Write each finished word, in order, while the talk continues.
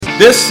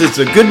This is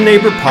the Good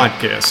Neighbor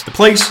Podcast, the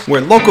place where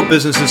local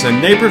businesses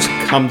and neighbors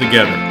come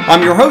together.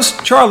 I'm your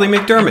host, Charlie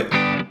McDermott.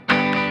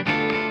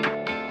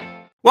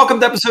 Welcome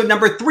to episode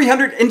number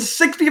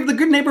 360 of the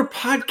Good Neighbor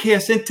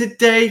Podcast. And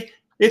today,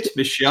 it's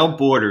Michelle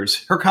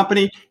Borders. Her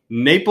company,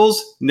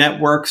 Naples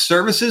Network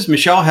Services.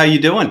 Michelle, how you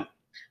doing?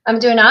 I'm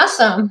doing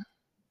awesome.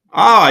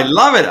 Oh, I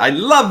love it. I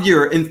love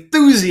your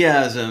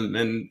enthusiasm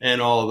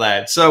and all of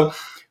that. So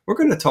we're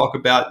going to talk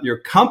about your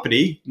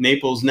company,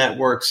 Naples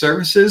Network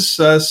Services.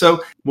 So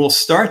we'll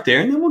start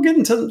there, and then we'll get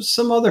into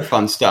some other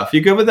fun stuff.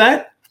 You good with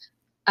that?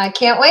 I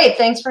can't wait.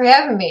 Thanks for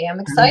having me. I'm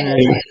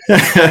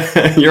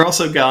excited. You're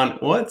also going,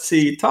 what's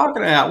he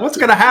talking about? What's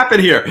going to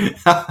happen here?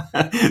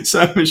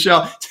 So,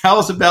 Michelle, tell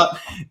us about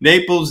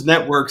Naples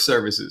Network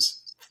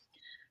Services.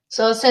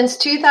 So since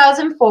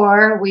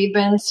 2004, we've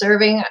been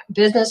serving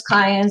business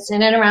clients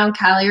in and around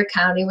Collier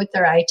County with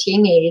their IT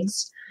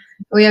needs.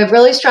 We have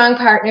really strong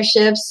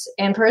partnerships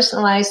and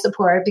personalized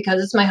support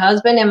because it's my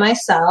husband and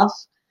myself.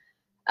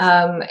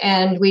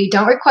 And we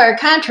don't require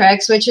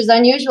contracts, which is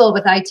unusual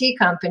with IT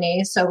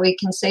companies. So we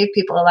can save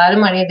people a lot of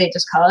money. They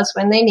just call us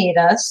when they need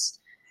us.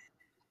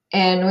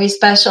 And we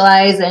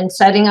specialize in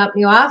setting up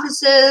new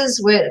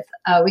offices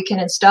we can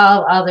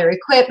install all their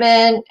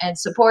equipment and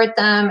support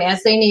them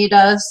as they need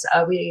us.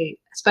 We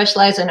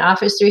specialize in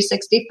Office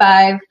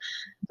 365,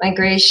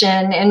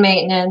 migration and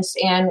maintenance,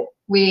 and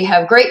we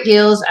have great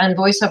deals on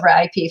voice over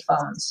IP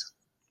phones.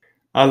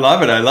 I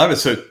love it. I love it.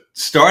 So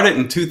started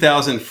in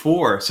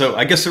 2004. So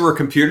I guess there were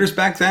computers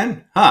back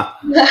then, huh?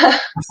 Yeah.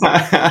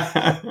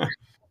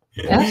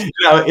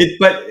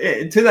 But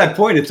to that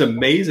point, it's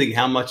amazing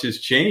how much has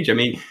changed. I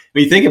mean,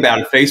 when you think about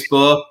it,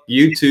 Facebook,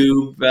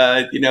 YouTube,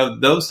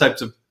 those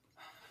types of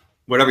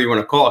whatever you want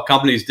to call it,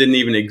 companies didn't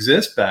even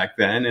exist back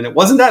then. And it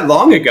wasn't that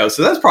long ago.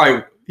 So that's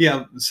probably,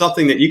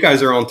 something that you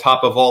guys are on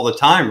top of all the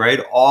time,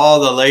 right? All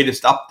the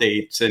latest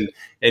updates and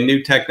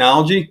new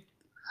technology.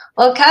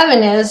 Well,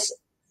 Kevin is,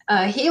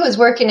 he was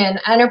working in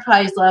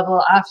enterprise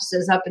level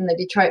offices up in the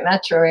Detroit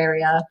metro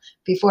area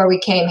before we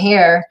came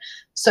here.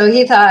 So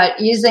he thought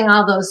using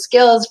all those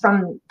skills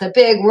from the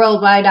big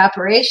worldwide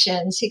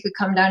operations, he could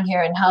come down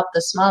here and help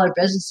the smaller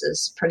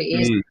businesses pretty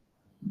easily.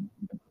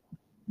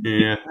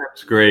 Yeah,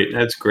 that's great.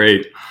 That's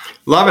great.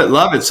 Love it.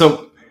 Love it.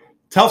 So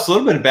tell us a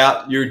little bit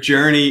about your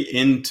journey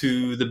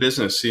into the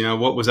business.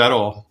 What was that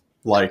all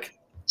like?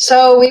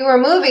 So we were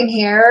moving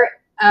here.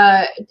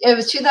 It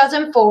was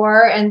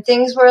 2004 and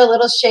things were a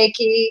little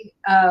shaky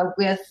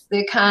with the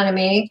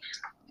economy.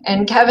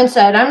 And Kevin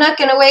said, I'm not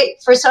going to wait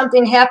for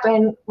something to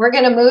happen. We're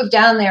going to move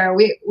down there.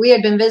 We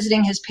had been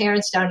visiting his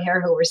parents down here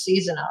who were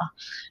seasonal.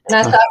 And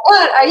I thought,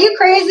 what? Are you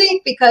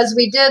crazy? Because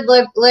we did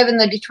live in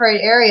the Detroit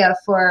area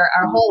for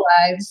our whole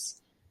lives.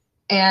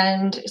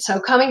 And so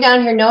coming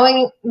down here,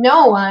 knowing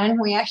no one,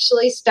 we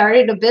actually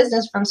started a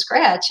business from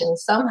scratch. And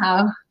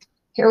somehow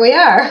here we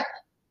are.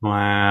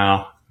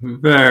 Wow.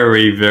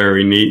 Very,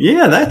 very neat.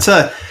 Yeah, that's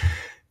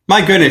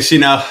my goodness,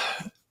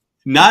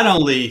 not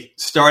only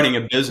starting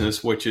a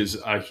business, which is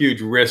a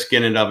huge risk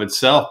in and of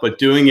itself, but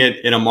doing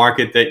it in a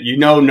market that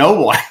no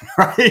one,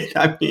 right?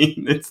 I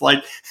mean, it's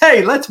like,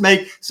 hey, let's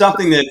make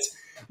something that's,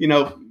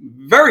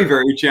 very,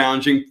 very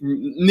challenging,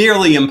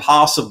 nearly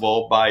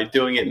impossible by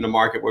doing it in a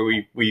market where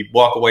we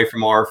walk away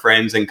from our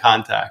friends and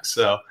contacts.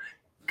 So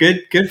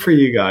good for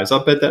you guys.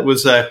 I'll bet that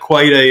was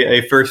quite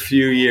a first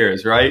few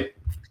years, right?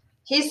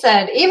 He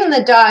said, even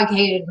the dog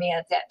hated me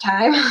at that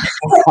time.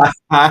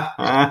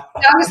 I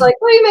was like,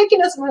 why are you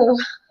making us move?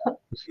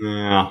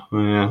 Yeah.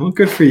 Well,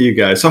 good for you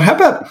guys. So how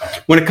about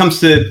when it comes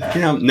to,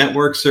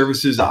 network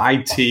services,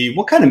 IT,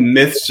 what kind of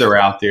myths are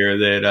out there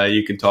that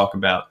you can talk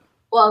about?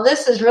 Well,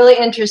 this is really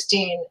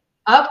interesting.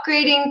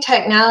 Upgrading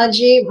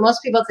technology,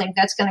 most people think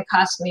that's going to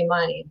cost me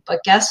money.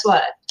 But guess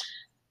what?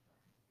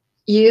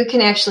 You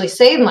can actually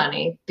save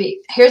money.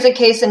 Here's a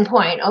case in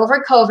point.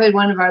 Over COVID,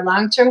 one of our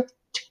long-term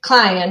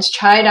clients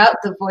tried out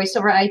the voice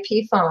over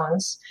IP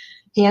phones.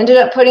 He ended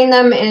up putting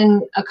them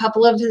in a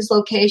couple of his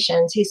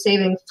locations. He's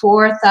saving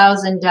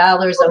 $4,000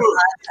 a month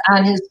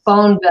on his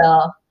phone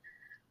bill.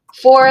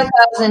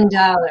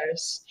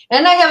 $4,000.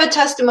 And I have a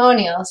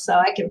testimonial, so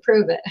I can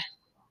prove it.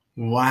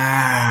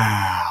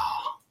 Wow.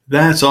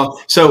 That's all.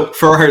 So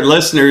for our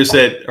listeners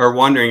that are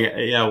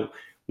wondering,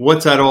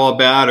 what's that all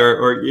about?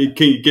 Or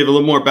can you give a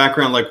little more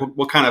background? Like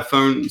what kind of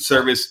phone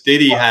service did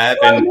he have?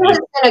 Well, he was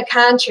in a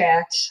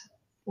contract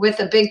with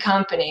a big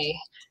company.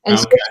 And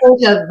switching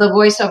to the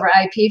voice over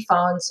IP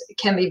phones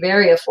can be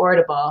very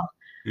affordable.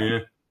 Yeah.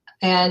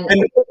 And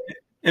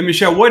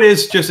Michelle, what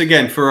is, just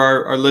again, for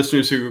our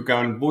listeners who are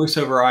going voice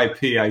over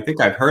IP, I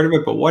think I've heard of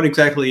it, but what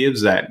exactly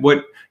is that?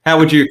 How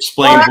would you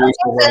explain voice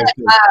over IP?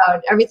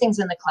 Cloud. Everything's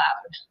in the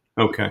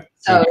cloud. Okay.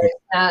 So It's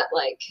not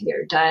like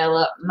your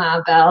dial-up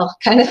Ma Bell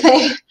kind of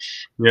thing.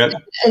 Yeah.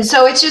 And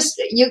so it's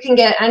just, you can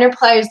get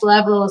enterprise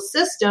level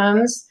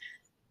systems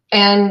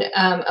and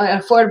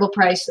affordable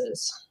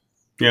prices.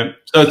 Yeah.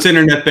 So it's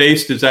internet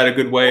based. Is that a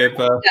good way of?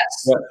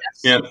 Yes.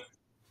 Yeah.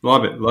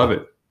 Love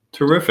it.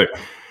 Terrific.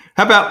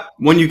 How about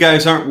when you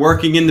guys aren't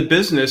working in the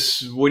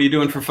business? What are you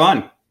doing for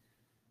fun?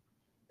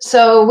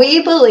 So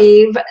we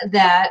believe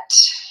that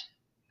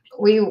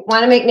we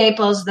want to make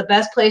Naples the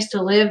best place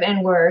to live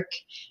and work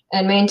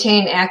and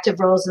maintain active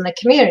roles in the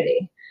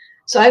community.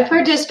 So I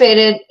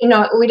participated,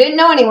 we didn't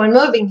know anyone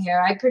moving here.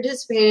 I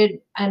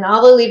participated in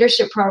all the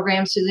leadership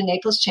programs through the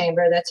Naples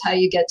Chamber. That's how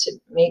you get to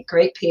meet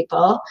great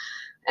people.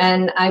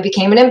 And I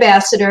became an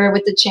ambassador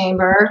with the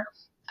Chamber.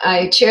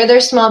 I chair their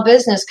small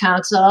business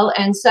council,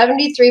 and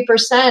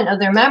 73% of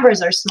their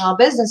members are small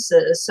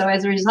businesses. So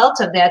as a result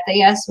of that,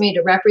 they asked me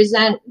to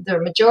represent the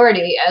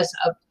majority as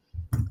a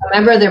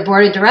member of their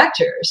board of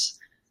directors.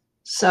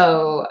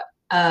 So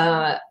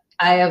I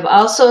have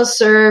also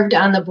served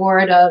on the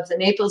board of the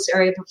Naples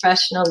Area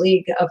Professional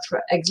League of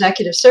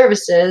Executive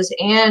Services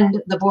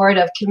and the board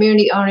of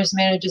Community Owners,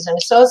 Managers, and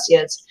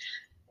Associates.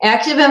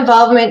 Active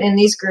involvement in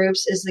these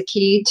groups is the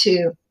key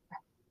to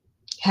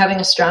having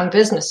a strong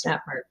business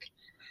network.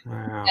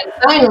 Wow. And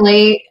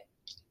finally,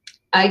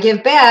 I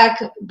give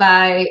back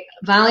by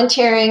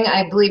volunteering.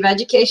 I believe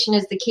education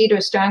is the key to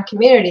a strong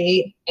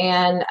community,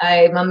 and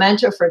I'm a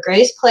mentor for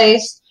Grace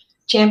Place,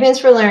 Champions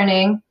for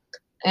Learning,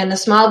 and the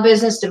Small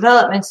Business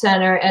Development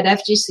Center at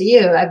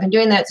FGCU. I've been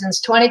doing that since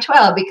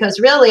 2012 because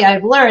really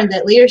I've learned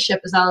that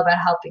leadership is all about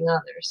helping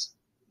others.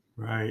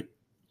 Right.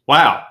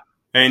 Wow.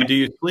 And do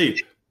you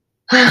sleep?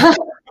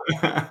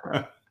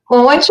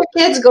 Well, once your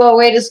kids go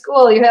away to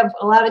school, you have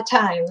a lot of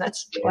time.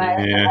 That's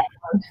why.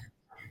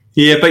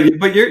 Yeah,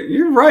 but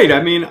you're right.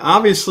 I mean,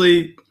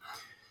 obviously,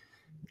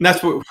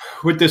 that's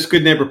what this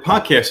Good Neighbor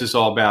podcast is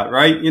all about,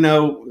 right?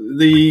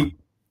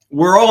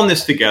 We're all in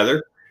this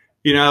together.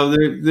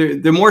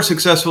 The more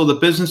successful the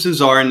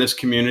businesses are in this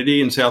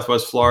community in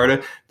Southwest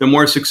Florida, the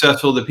more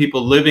successful the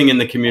people living in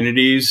the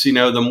communities,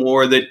 the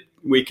more that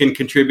we can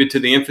contribute to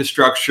the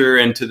infrastructure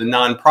and to the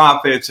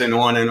nonprofits and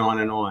on and on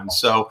and on.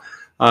 So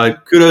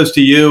kudos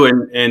to you.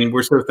 And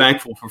we're so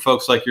thankful for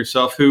folks like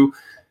yourself who,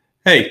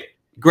 hey,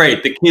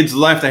 great, the kids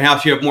left the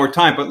house, you have more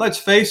time. But let's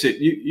face it,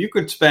 you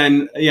could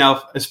spend,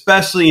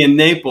 especially in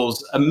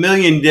Naples, a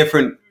million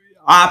different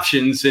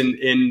options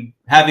in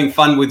having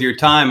fun with your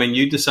time, and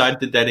you decided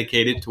to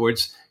dedicate it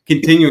towards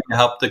continuing to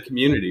help the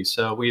community.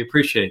 So we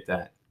appreciate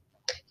that.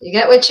 You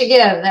get what you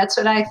give. That's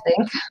what I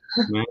think.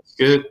 That's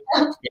good.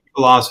 Good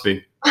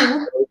philosophy.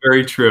 Very,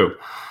 very true.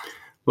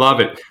 Love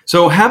it.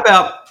 So how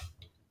about,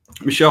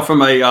 Michelle,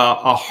 from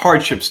a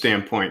hardship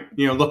standpoint,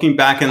 looking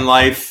back in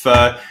life,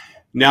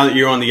 now that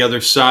you're on the other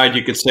side,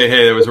 you could say,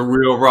 hey, there was a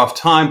real rough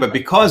time, but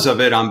because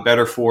of it, I'm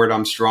better for it.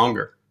 I'm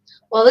stronger.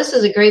 Well, this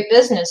is a great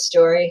business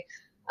story.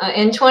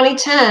 In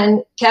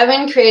 2010,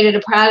 Kevin created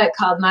a product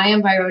called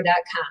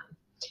MyEnviro.com.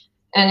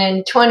 And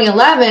in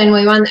 2011,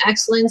 we won the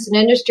Excellence in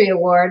Industry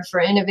Award for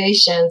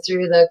Innovation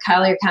through the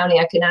Collier County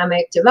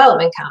Economic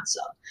Development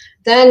Council.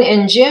 Then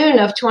in June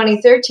of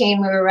 2013,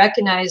 we were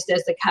recognized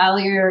as the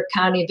Collier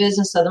County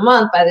Business of the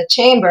Month by the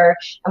Chamber,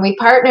 and we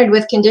partnered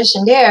with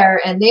Conditioned Air,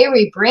 and they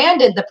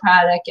rebranded the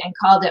product and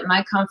called it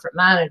My Comfort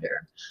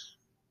Monitor.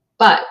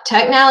 But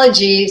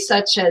technology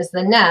such as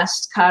the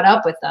Nest caught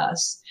up with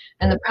us,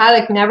 and the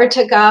product never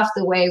took off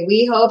the way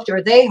we hoped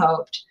or they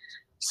hoped.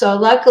 So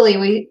luckily,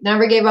 we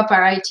never gave up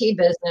our IT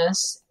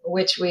business,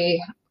 which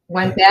we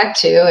went back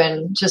to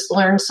and just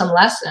learned some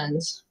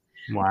lessons.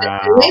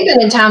 Wow. We've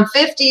been in town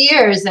 50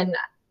 years, and,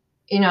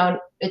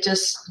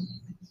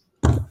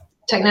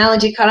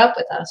 technology caught up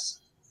with us.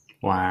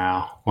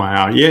 Wow.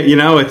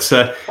 Yeah, it's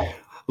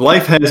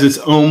life has its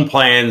own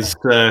plans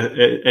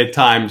at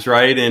times,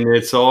 right? And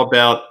it's all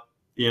about,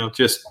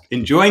 just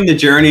enjoying the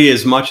journey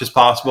as much as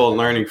possible and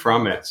learning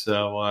from it.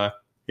 So,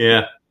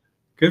 yeah,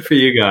 good for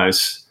you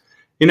guys.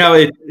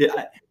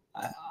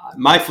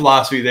 My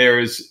philosophy there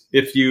is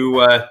if you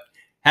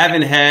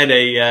haven't had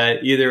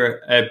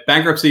either a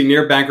bankruptcy,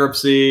 near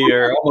bankruptcy,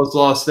 or almost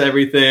lost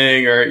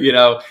everything, or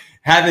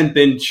haven't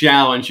been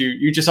challenged,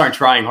 you just aren't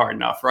trying hard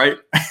enough, right?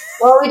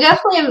 Well, we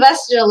definitely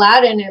invested a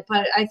lot in it,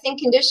 but I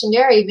think Conditioned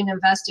Air even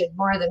invested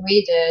more than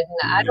we did.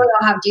 And I don't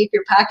know how deep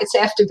your pockets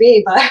have to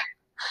be, but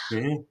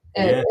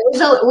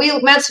we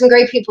met some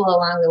great people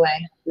along the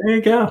way. There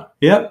you go.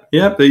 Yep,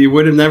 that you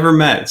would have never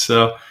met.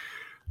 So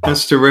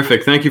that's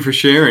terrific. Thank you for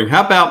sharing.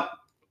 How about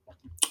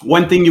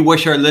one thing you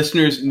wish our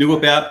listeners knew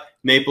about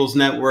Naples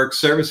Network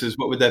Services?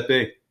 What would that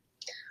be?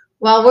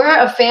 Well, we're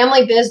a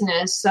family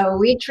business, so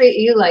we treat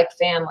you like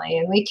family,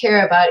 and we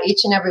care about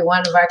each and every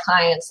one of our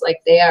clients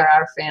like they are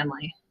our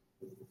family.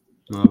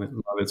 Love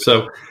it.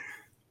 So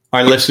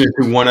our listeners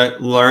who want to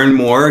learn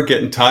more,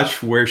 get in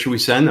touch, where should we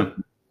send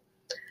them?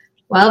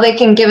 Well, they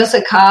can give us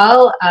a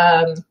call,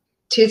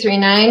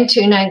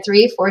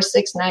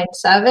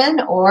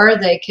 239-293-4697, or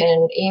they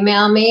can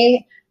email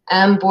me,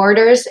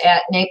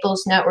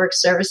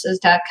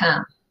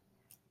 mborders@naplesnetworkservices.com.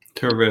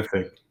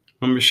 Terrific.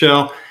 Well,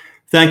 Michelle,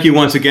 thank you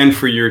once again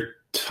for your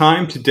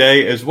time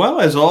today, as well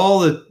as all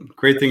the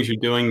great things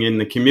you're doing in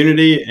the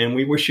community. And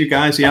we wish you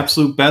guys the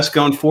absolute best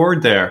going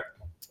forward there.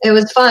 It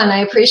was fun. I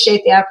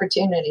appreciate the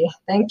opportunity.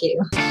 Thank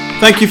you.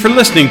 Thank you for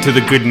listening to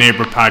the Good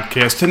Neighbor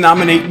Podcast. To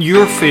nominate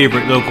your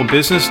favorite local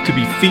business to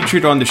be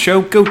featured on the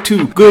show, go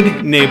to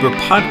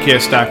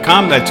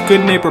goodneighborpodcast.com. That's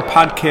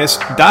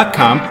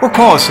goodneighborpodcast.com, or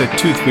call us at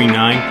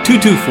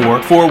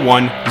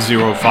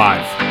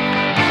 239-224-4105.